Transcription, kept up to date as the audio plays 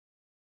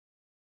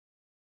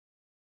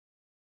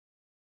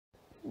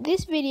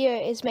This video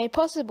is made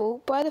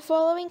possible by the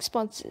following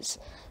sponsors.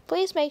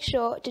 Please make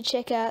sure to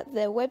check out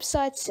their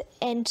websites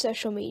and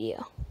social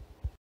media.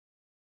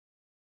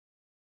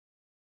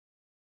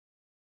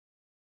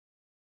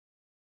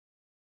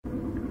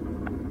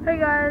 Hey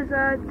guys,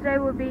 today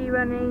we'll be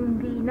running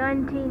the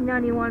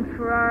 1991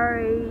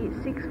 Ferrari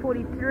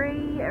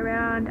 643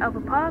 around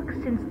Albert Park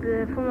since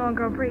the Formula 1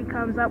 Grand Prix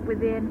comes up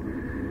within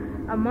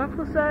a month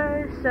or so,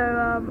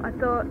 I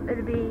thought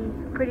it'd be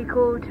pretty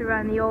cool to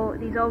run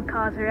these old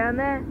cars around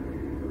there,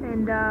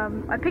 and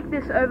I picked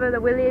this over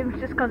the Williams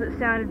just because it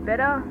sounded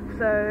better,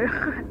 so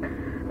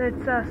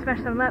let's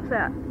smash some laps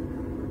out.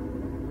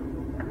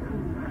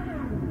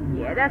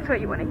 Yeah, that's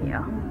what you want to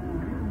hear.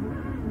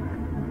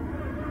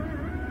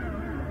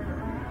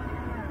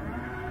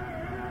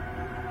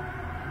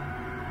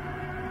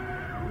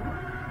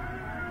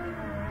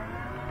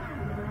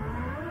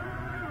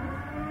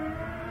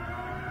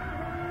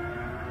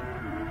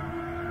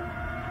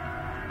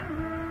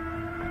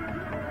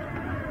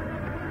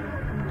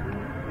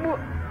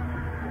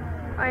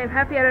 I am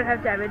happy I don't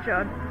have damage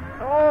on.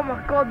 Oh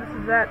my god, this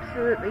is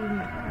absolutely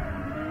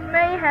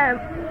mayhem.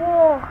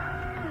 Whoa.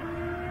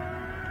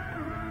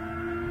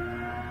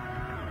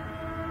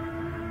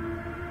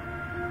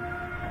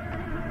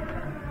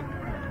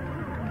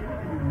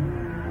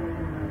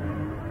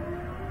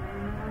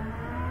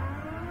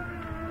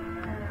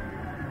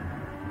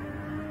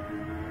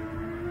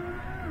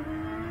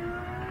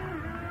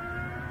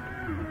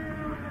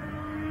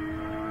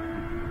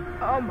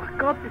 Oh my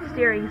god, the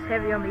steering's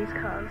heavy on these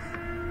cars.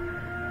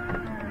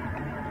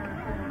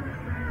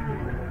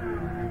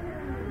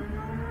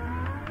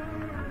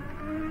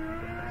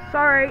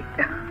 Sorry.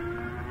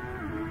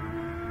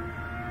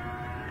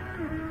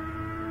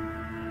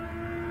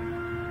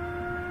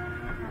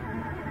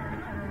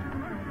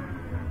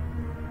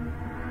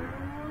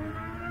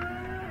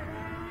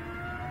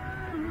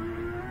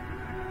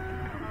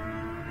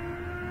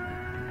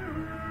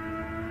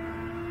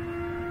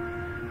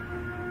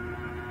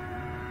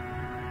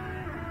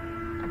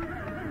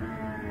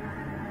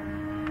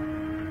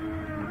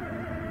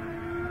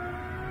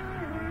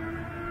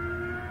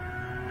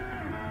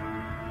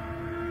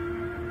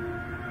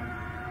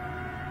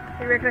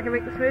 You reckon I can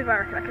make this move? I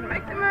reckon I can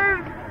make the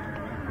move.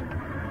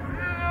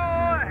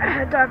 Oh,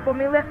 dive bomb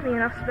me, left me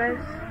enough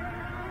space.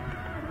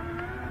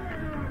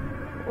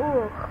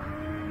 Oh,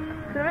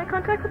 did I make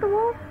contact with the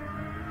wall?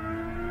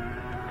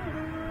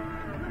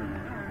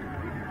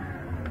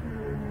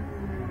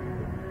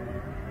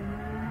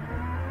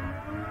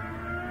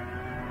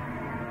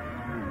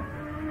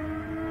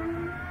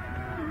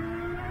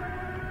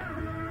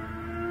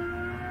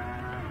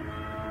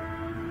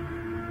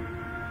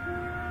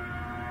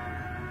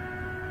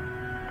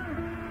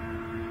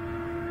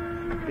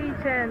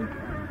 P10.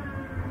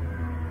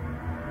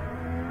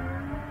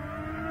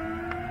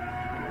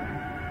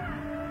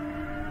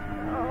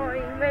 Oh,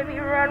 you made me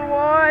run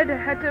wide. I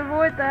had to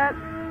avoid that.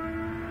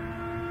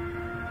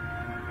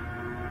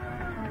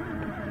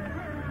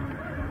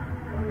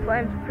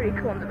 Flames are pretty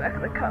cool on the back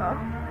of the car.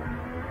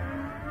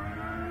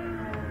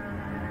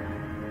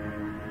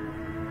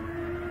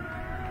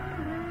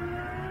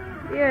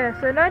 Yeah,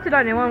 so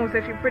 1991 was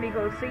actually a pretty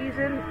cool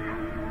season.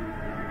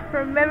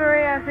 From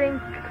memory, I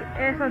think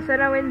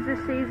F1 wins this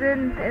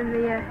season in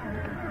the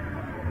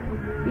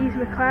East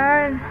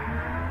McLaren,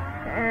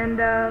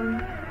 and I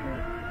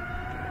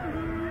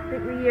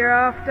think the year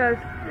after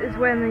is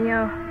when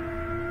the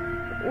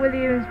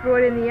Williams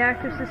brought in the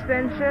active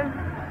suspension,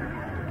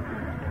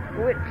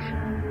 which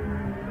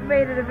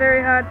made it a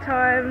very hard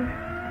time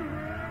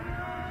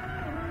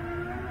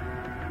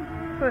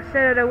for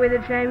Senna to win the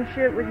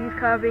championship, with his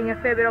car being a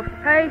fair bit off the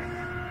pace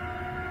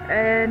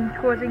and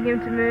causing him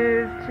to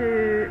move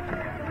to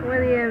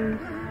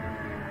Williams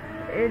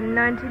in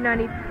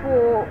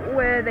 1994,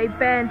 where they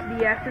banned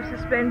the active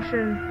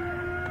suspension,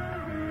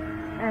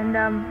 and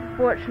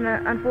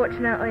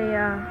unfortunately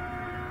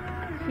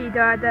he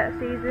died that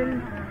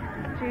season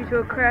due to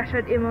a crash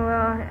at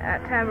Imola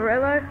at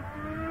Tamburello.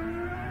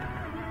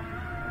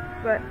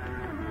 But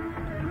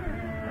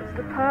that's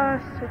the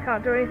past, we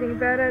can't do anything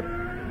about it,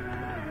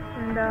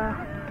 and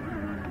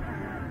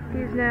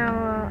he's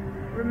now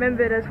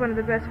remembered as one of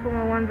the best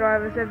Formula 1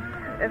 drivers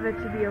ever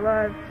to be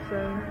alive,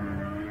 so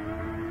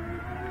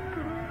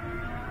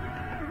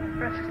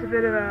that's just a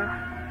bit of a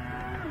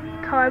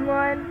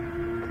timeline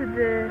to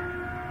the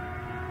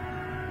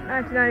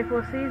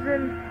 1994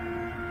 season.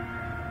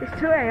 These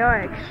two AI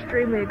are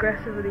extremely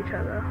aggressive with each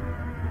other.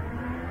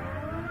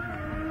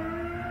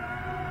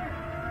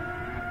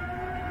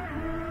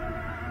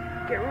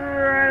 Get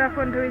right up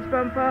onto his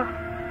bumper,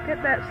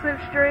 get that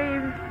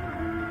slipstream.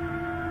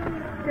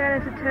 Down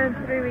into turn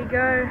 3 we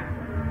go.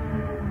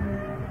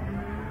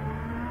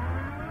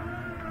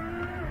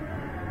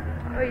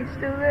 Oh, you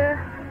still there?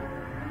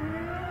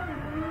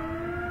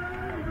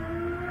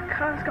 The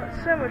car's got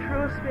so much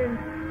wheel spin.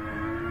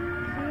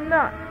 It's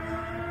nuts.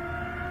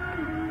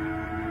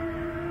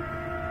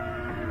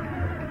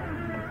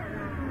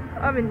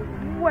 I'm in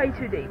way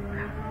too deep.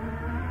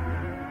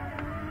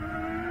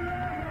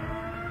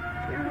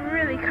 You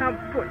really can't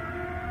put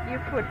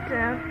your foot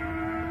down.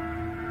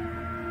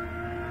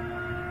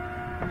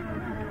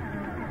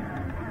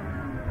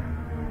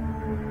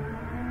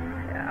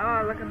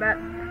 Oh, look at that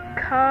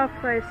car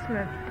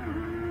placement.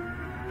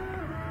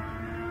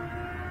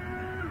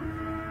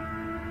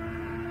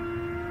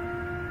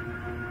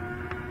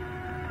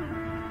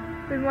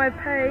 With my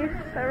pace,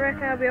 I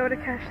reckon I'll be able to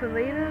catch the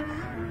leaders,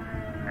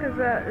 because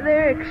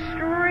they're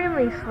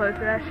extremely slow for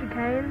that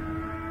chicane.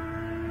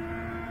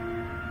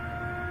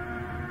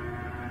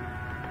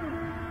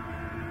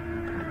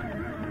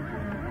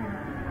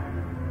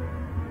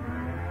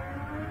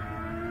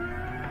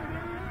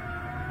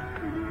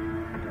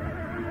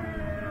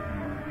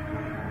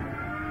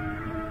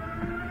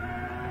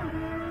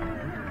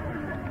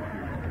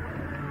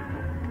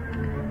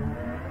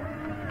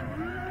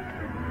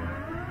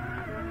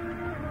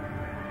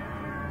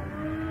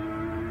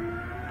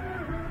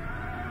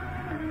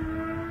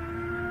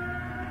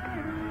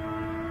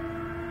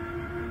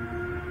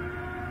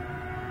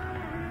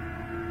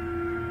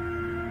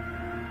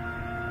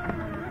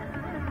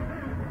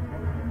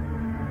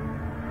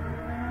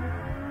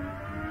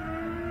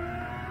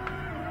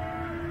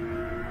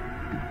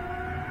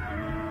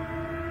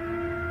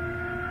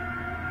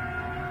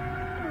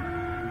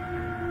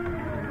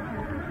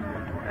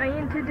 Are you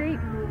in too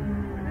deep?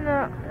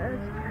 No,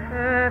 that's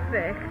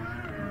perfect.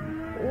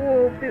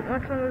 Oh, a bit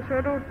much on the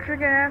throttle.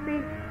 Trigger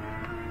happy.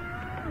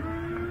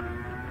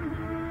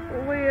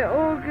 We are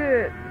all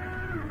good.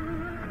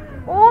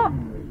 Oh!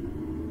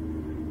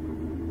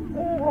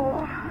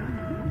 Oh!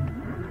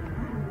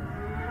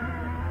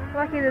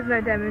 Lucky there's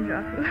no damage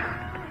on it.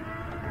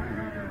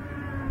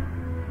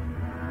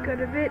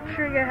 Got a bit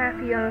trigger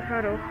happy on the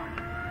throttle.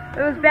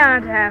 It was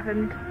bound to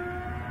happen.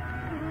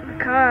 The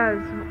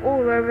cars were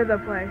all over the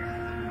place.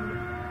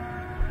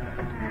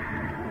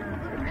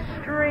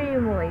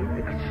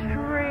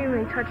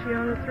 Extremely touchy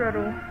on the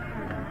throttle.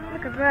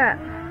 Look at that.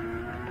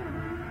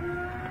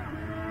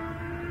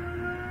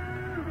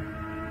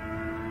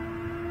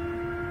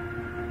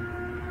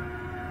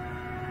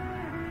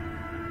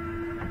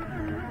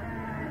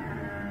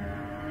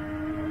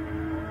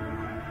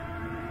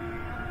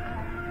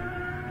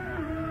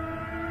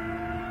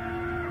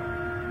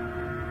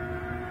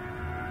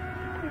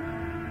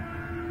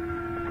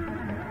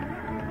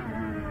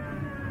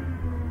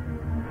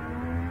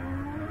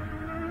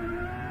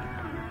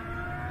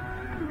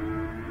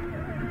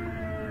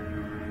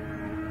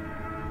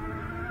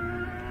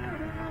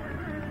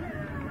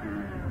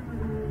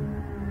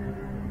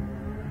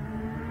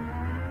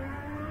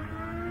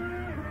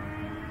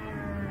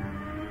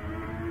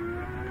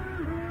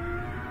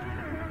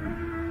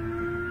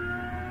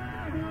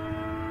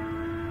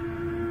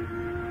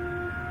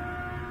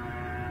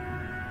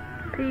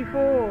 P4.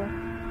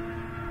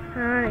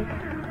 Alright.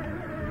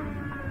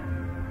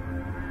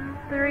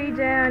 3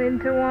 down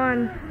into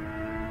 1.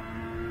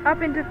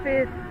 Up into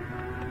 5th.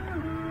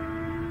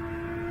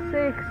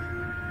 6th.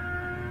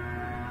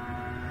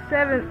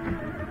 7th.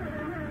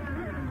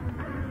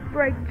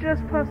 Brake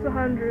just past the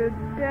 100.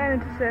 Down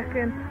into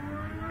 2nd.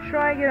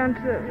 Try and get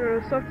onto the throttle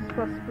as soft as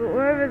possible.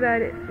 Over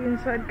that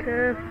inside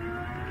curve.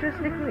 Just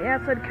nicking the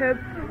outside curve.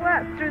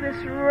 Flat through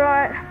this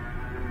right.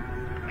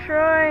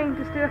 Trying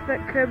to stay off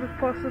that curb if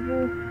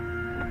possible.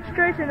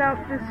 Straighten up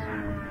this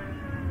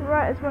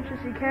right as much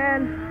as you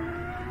can.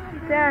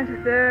 Down to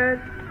 3rd.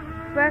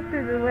 Back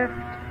through the left.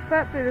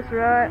 Flat through this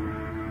right.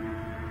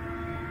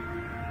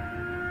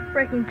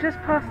 Braking just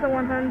past the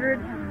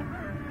 100.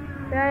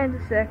 Down into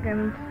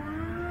 2nd.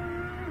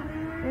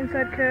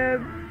 Inside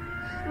curb.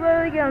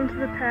 Slowly get onto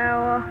the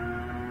power.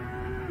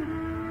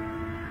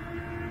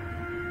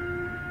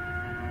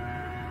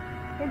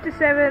 Into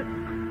 7th.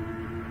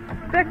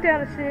 Back down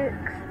to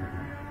 6th.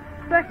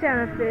 Back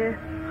down to 5th.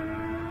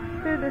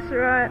 Through this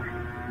right.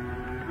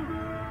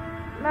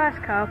 Nice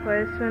car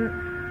placement.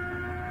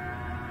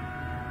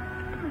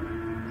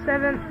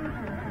 7th.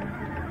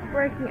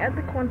 Braking at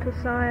the quanta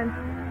sign.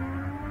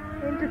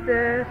 Into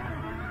 3rd.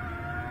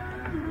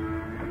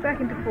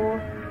 Back into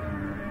 4th.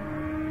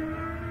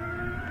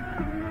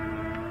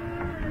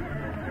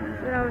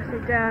 Then obviously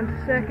down to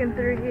 2nd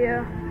through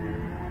here.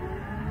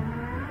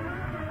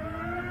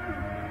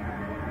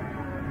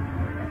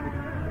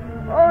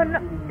 Oh no,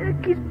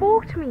 he's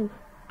balked me.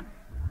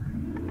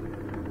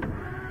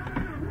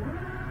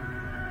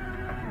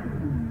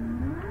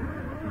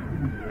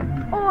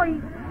 Oh, he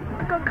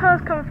got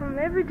cars coming from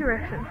every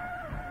direction.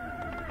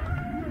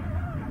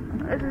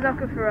 This is not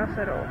good for us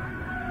at all.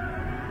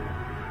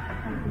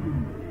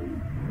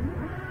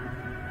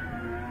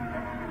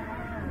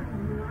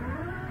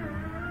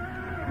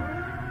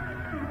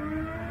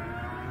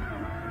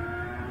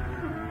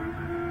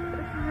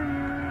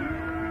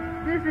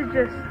 This is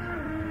just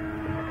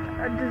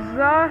a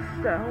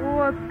disaster.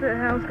 What the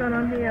hell's going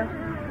on here?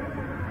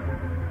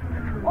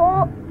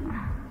 Oh!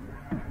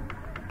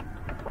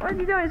 What is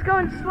he doing? He's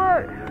going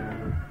slow.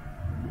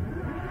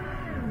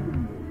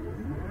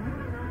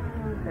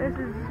 This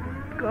is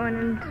going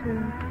into...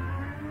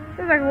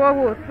 This is like World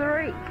War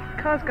III.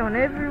 Cars going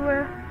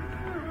everywhere.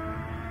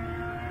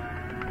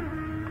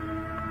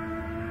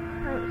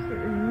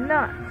 Absolutely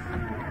nuts.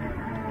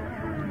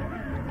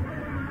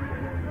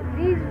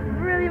 He's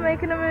really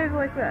making a move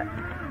like that.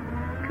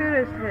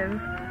 Kudos to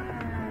him.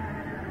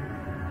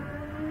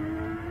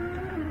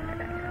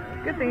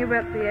 Good thing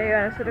about the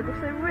AI aesthetics,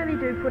 they really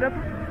do put up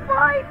a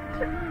fight!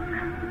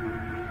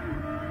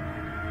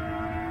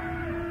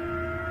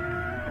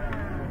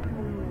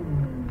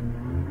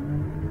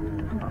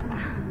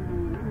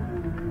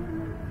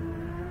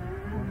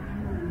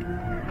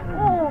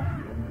 Oh!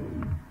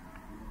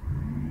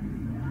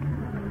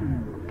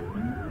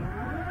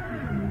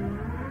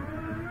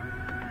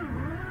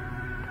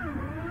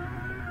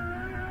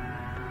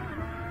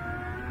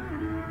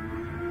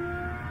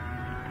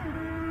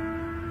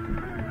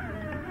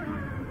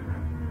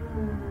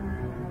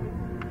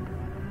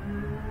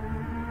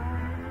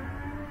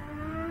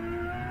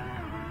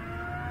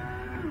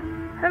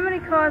 How many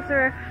cars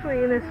are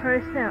actually in this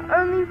race now?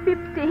 Only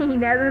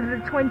 15 out of the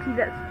 20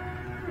 that's...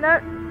 No,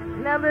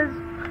 now there's...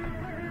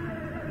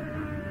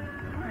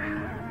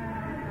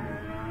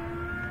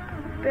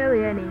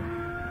 barely any.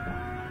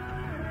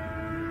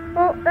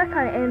 Well, that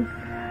kind of ends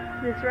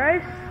this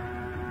race.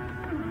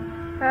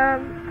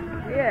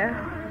 Yeah.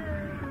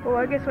 Well,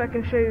 I guess I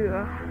can show you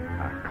a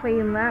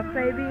clean lap,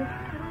 maybe.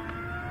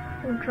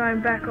 And try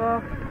and back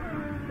off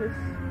this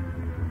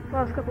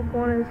last couple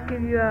corners,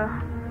 give you a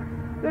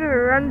bit of a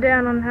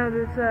rundown on how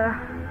this is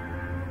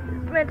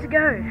meant to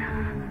go.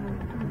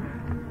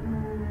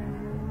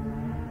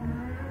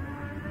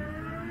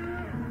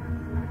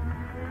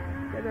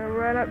 Gotta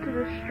run up to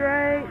the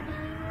straight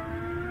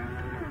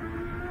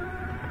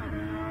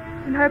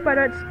and hope I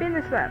don't spin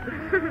this lap.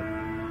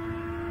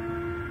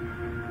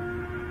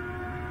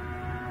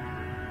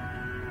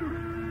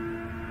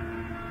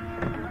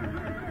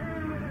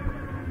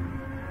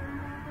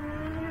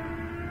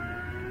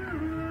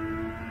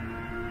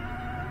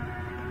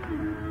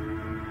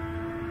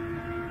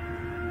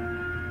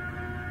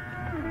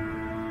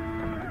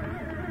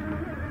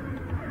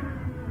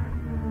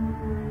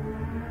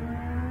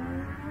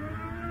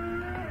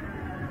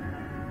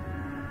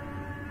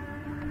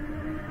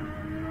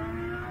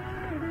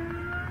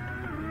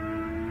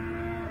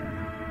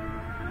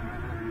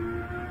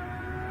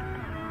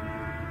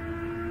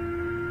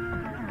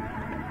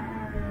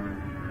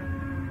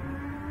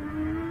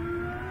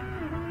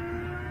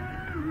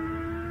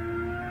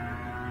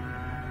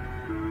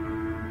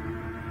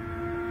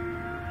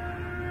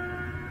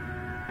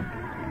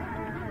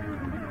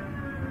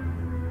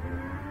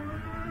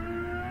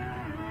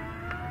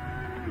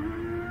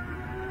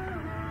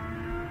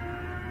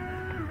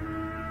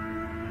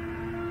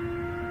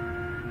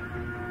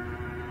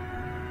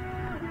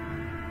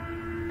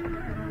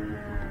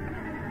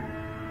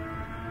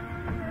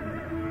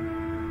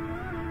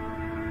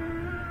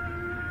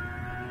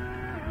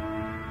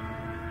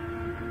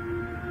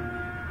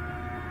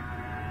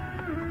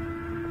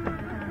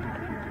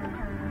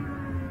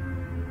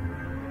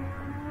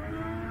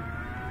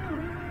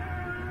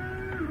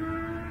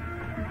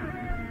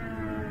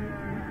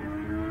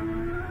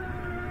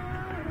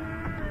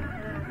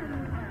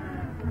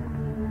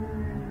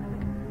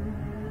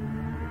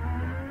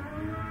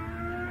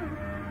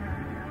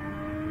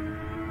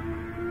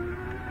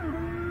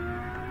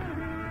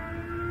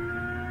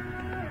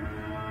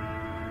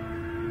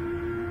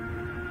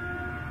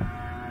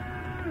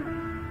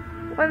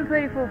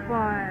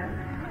 1:34.5.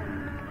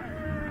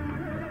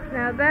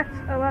 Now that's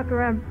a lap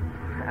around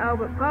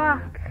Albert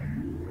Park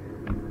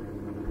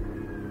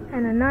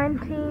and a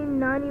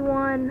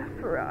 1991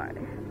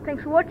 Ferrari.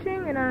 Thanks for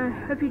watching, and I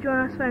hope you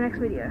join us for our next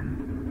video.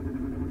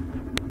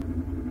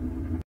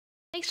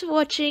 Thanks for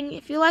watching.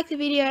 If you like the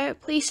video,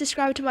 please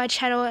subscribe to my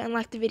channel and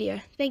like the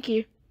video. Thank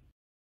you.